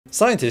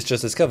Scientists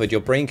just discovered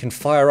your brain can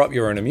fire up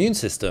your own immune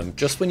system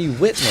just when you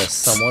witness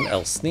someone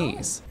else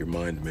sneeze. Your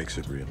mind makes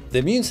it real. The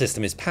immune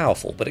system is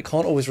powerful, but it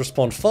can't always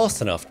respond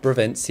fast enough to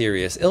prevent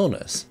serious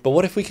illness. But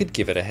what if we could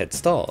give it a head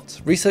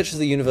start? Researchers at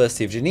the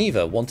University of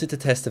Geneva wanted to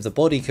test if the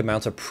body could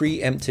mount a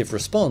preemptive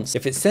response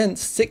if it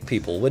sensed sick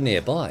people were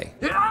nearby.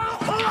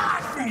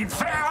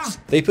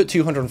 They put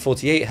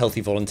 248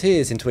 healthy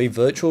volunteers into a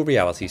virtual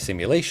reality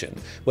simulation,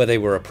 where they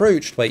were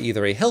approached by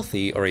either a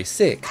healthy or a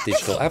sick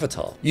digital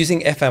avatar.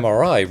 Using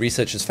fMRI,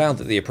 researchers found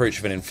that the approach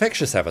of an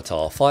infectious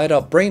avatar fired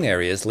up brain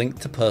areas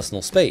linked to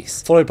personal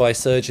space, followed by a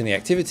surge in the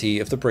activity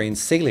of the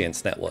brain's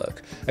salience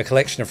network, a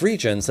collection of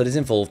regions that is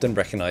involved in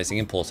recognizing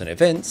important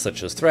events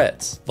such as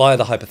threats. Via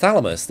the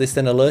hypothalamus, this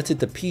then alerted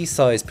the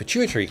pea-sized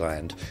pituitary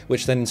gland,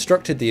 which then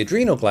instructed the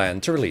adrenal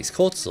gland to release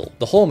cortisol,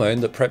 the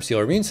hormone that preps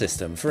your immune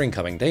system for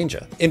incoming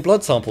danger. In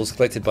blood samples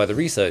collected by the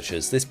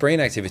researchers, this brain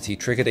activity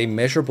triggered a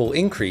measurable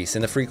increase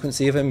in the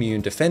frequency of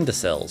immune defender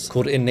cells,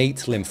 called innate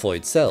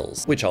lymphoid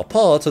cells, which are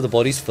part of the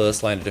body's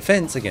first line of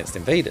defense against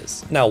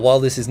invaders. Now, while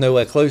this is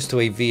nowhere close to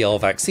a VR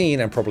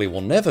vaccine and probably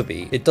will never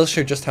be, it does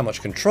show just how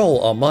much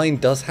control our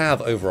mind does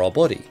have over our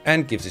body,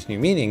 and gives its new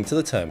meaning to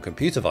the term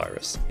computer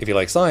virus. If you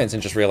like science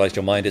and just realized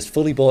your mind is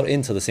fully bought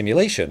into the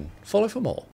simulation, follow for more.